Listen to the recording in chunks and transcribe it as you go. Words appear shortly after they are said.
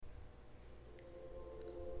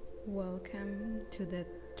Welcome to the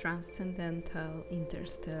Transcendental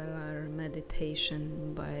Interstellar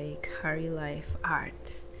meditation by Kari Life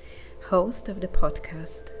Art, host of the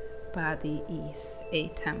podcast Body is a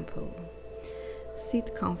Temple.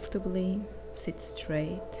 Sit comfortably, sit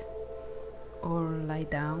straight, or lie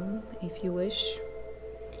down if you wish.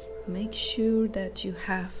 Make sure that you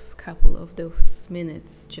have a couple of those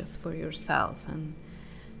minutes just for yourself and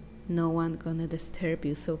no one gonna disturb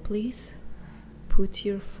you, so please put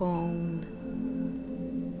your phone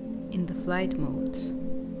in the flight mode.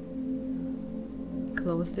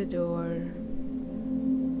 Close the door.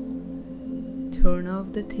 Turn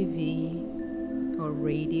off the TV or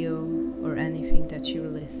radio or anything that you're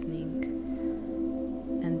listening.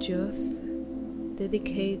 And just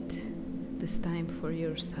dedicate this time for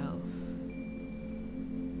yourself.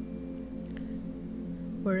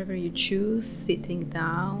 Wherever you choose, sitting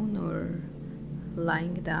down or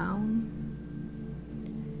lying down,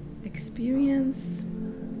 experience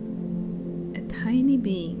a tiny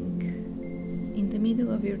being in the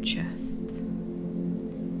middle of your chest.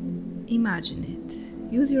 Imagine it.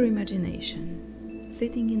 Use your imagination.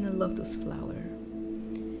 Sitting in a lotus flower.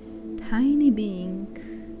 Tiny being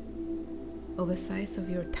of the size of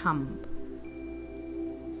your thumb.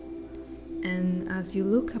 And as you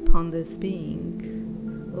look upon this being,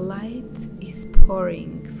 light is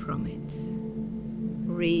pouring from it,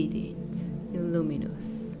 radiant,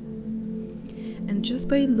 luminous. And just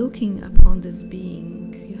by looking upon this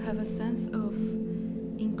being, you have a sense of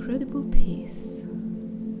incredible peace.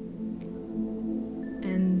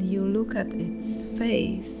 And you look at its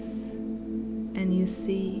face and you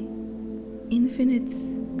see infinite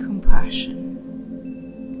compassion,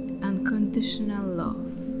 unconditional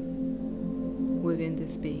love within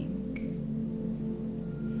this being.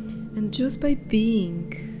 And just by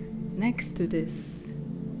being next to this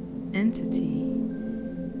entity,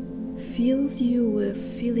 fills you with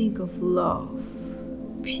feeling of love,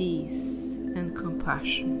 peace, and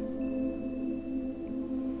compassion.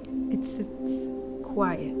 It sits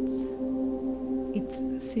quiet.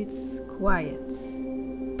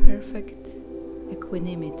 Perfect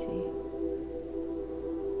equanimity,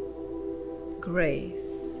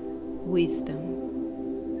 grace, wisdom.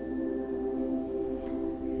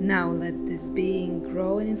 Now let this being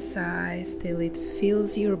grow in size till it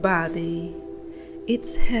fills your body,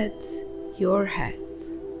 its head, your head,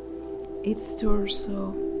 its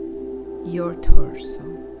torso, your torso,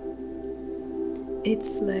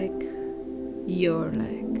 its leg, your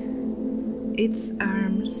leg, its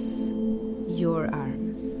arms, your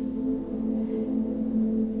arms.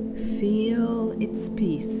 Feel its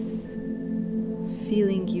peace,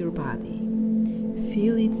 feeling your body,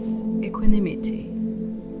 feel its equanimity.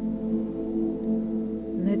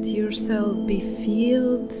 Let yourself be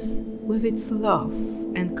filled with its love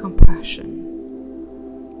and compassion.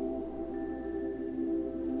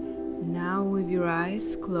 Now with your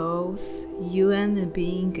eyes closed, you and the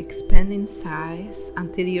being expand in size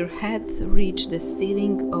until your head reaches the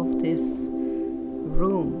ceiling of this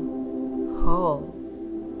room, hall,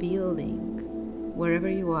 building, wherever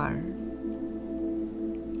you are.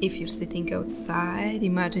 If you're sitting outside,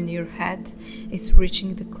 imagine your head is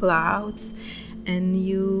reaching the clouds and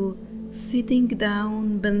you sitting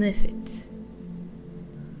down beneath it.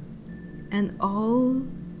 And all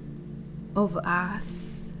of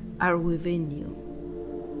us are within you.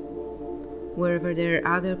 Wherever there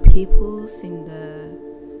are other peoples in the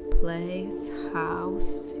place,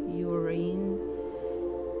 house you're in,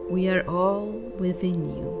 we are all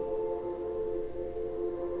within you.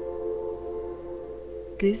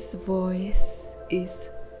 This voice is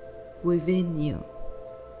within you.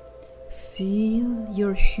 Feel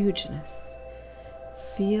your hugeness.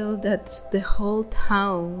 Feel that the whole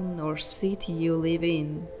town or city you live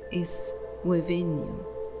in is within you.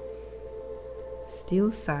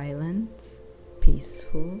 Still silent,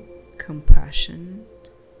 peaceful, compassionate.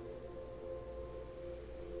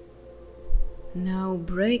 Now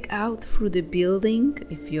break out through the building.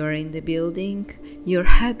 If you're in the building, your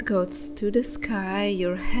head goes to the sky.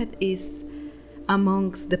 Your head is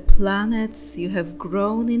amongst the planets. You have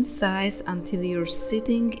grown in size until you're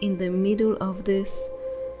sitting in the middle of this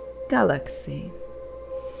galaxy.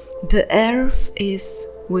 The earth is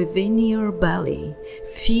within your belly.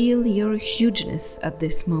 Feel your hugeness at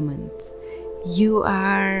this moment. You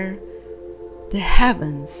are the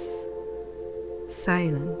heavens,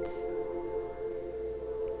 silent.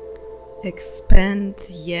 Expand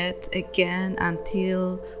yet again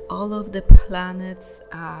until all of the planets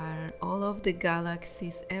are, all of the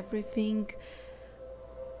galaxies, everything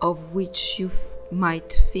of which you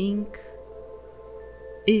might think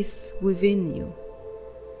is within you.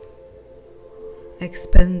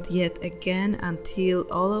 Expand yet again until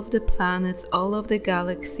all of the planets, all of the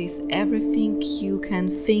galaxies, everything you can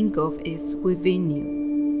think of is within you.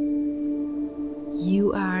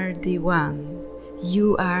 You are the One.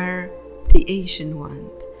 You are the Ancient One.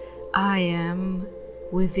 I am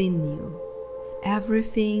within you.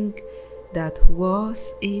 Everything that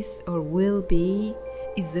was, is, or will be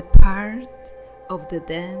is a part of the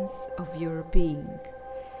dance of your being.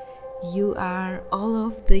 You are all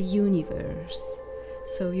of the universe,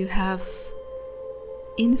 so you have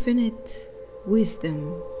infinite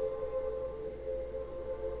wisdom.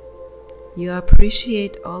 You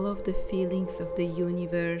appreciate all of the feelings of the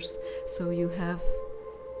universe, so you have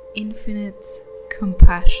infinite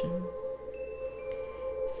compassion.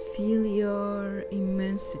 Feel your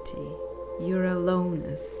immensity, your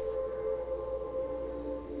aloneness.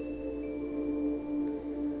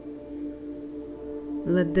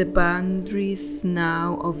 Let the boundaries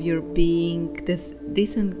now of your being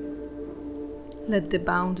let the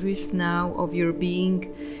boundaries now of your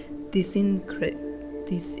being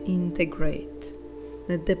disintegrate.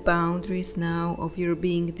 Let the boundaries now of your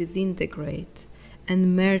being disintegrate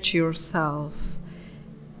and merge yourself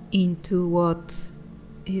into what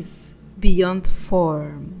is beyond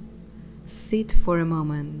form. Sit for a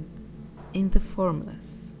moment in the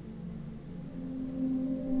formless.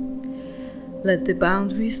 Let the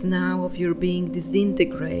boundaries now of your being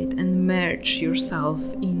disintegrate and merge yourself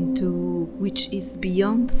into which is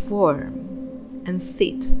beyond form, and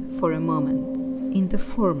sit for a moment in the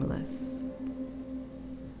formless.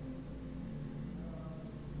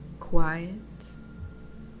 Quiet,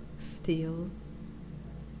 still,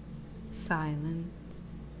 silent,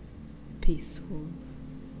 peaceful,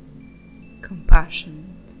 compassionate,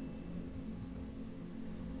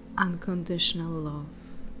 unconditional love.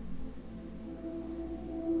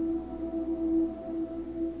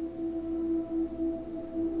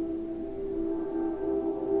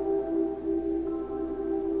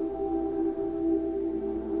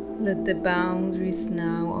 Let the boundaries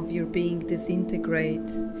now of your being disintegrate,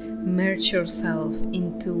 merge yourself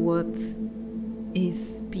into what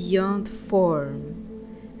is beyond form,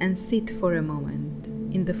 and sit for a moment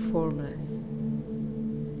in the formless.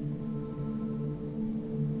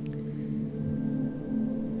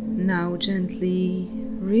 Now gently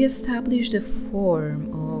re-establish the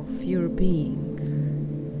form of your being.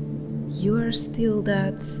 You are still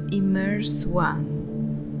that immersed one.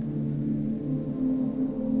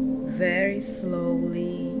 Very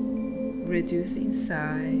slowly reduce in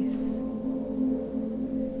size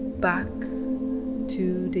back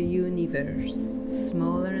to the universe,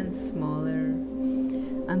 smaller and smaller,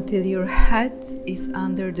 until your head is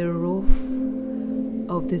under the roof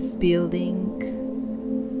of this building.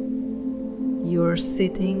 You're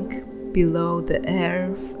sitting below the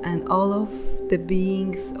earth, and all of the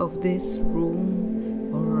beings of this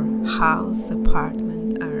room or house,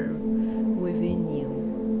 apartment are within you.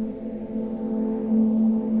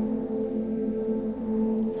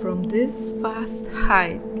 From this vast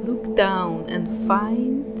height, look down and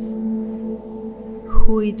find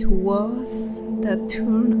who it was that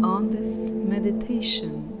turned on this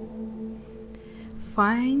meditation.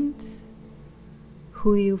 Find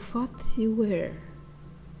who you thought you were.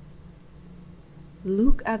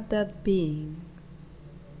 Look at that being.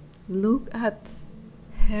 Look at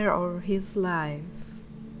her or his life.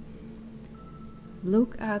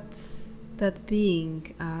 Look at that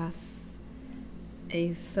being as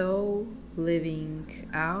a soul living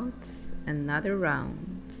out another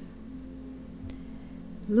round.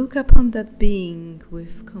 Look upon that being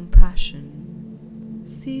with compassion.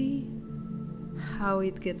 See how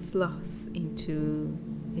it gets lost into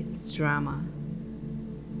its drama.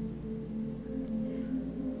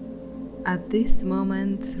 At this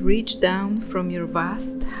moment, reach down from your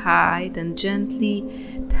vast height and gently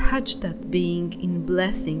touch that being in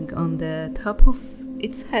blessing on the top of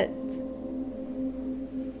its head.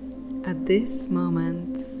 At this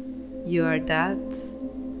moment, you are that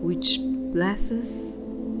which blesses,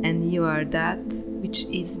 and you are that which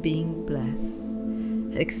is being blessed.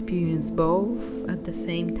 Experience both at the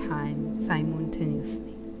same time,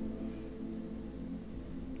 simultaneously.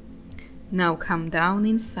 Now come down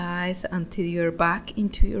in size until you're back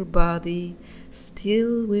into your body,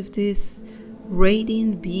 still with this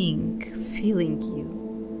radiant being filling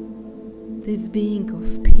you. This being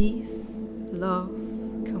of peace, love,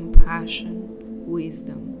 compassion,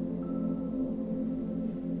 wisdom.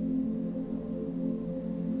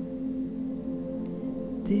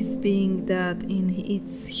 This being that in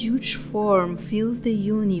its huge form fills the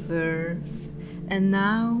universe, and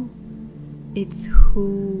now it's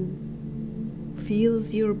who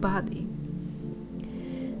fills your body.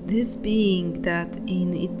 This being that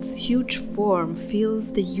in its huge form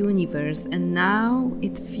fills the universe, and now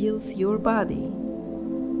it fills your body.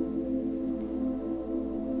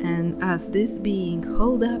 And as this being,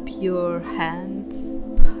 hold up your hand,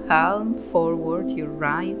 palm forward, your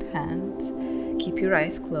right hand. Keep your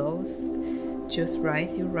eyes closed. Just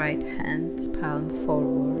raise your right hand, palm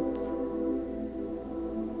forward.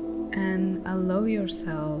 And allow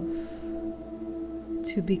yourself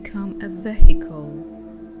to become a vehicle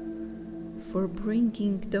for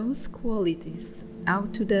bringing those qualities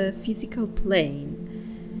out to the physical plane,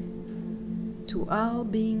 to all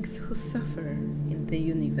beings who suffer in the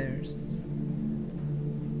universe.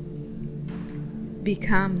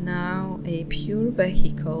 Become now a pure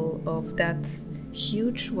vehicle of that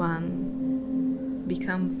huge one.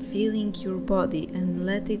 Become feeling your body and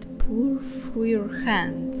let it pour through your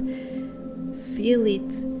hand. Feel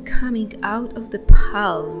it coming out of the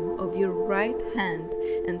palm of your right hand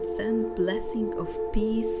and send blessing of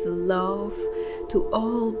peace, love to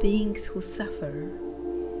all beings who suffer.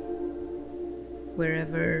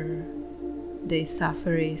 Wherever they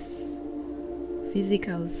suffer is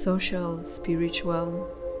physical, social, spiritual,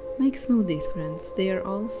 makes no difference. They are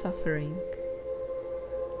all suffering.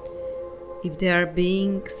 If there are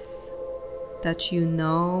beings that you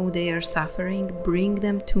know they are suffering, bring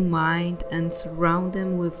them to mind and surround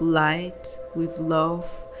them with light, with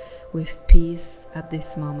love, with peace at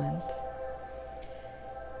this moment.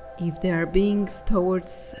 If there are beings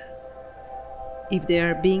towards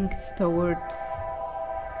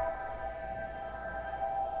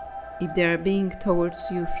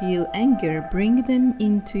you feel anger, bring them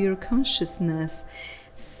into your consciousness.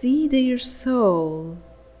 See their soul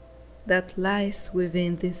that lies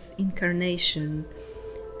within this incarnation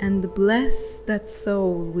and bless that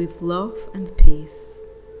soul with love and peace.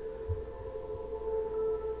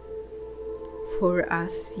 For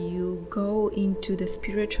as you go into the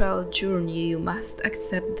spiritual journey, you must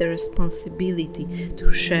accept the responsibility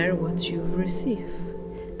to share what you've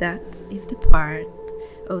received. That is the part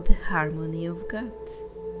of the harmony of God.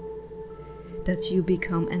 That you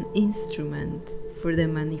become an instrument for the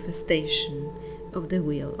manifestation of the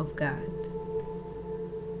will of God.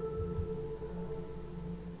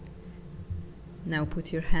 Now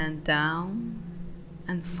put your hand down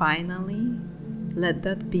and finally let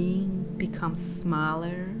that being become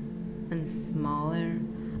smaller and smaller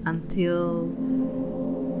until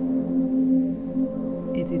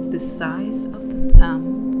it is the size of the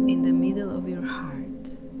thumb in the middle of your heart.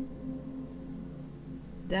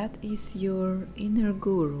 That is your inner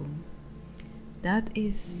guru. That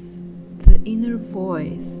is the inner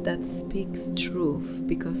voice that speaks truth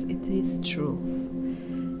because it is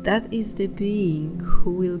truth. That is the being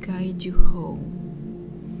who will guide you home.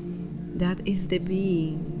 That is the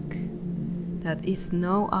being that is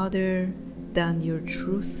no other than your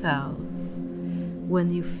true self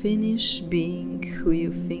when you finish being who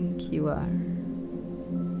you think you are.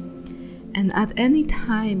 And at any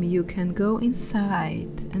time you can go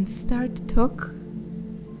inside and start talk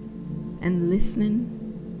and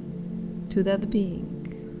listen to that being,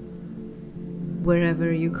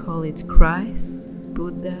 wherever you call it Christ,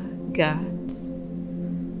 Buddha, God,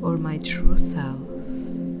 or my true self.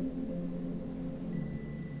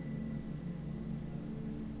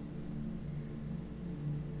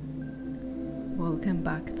 Welcome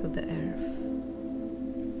back to the earth.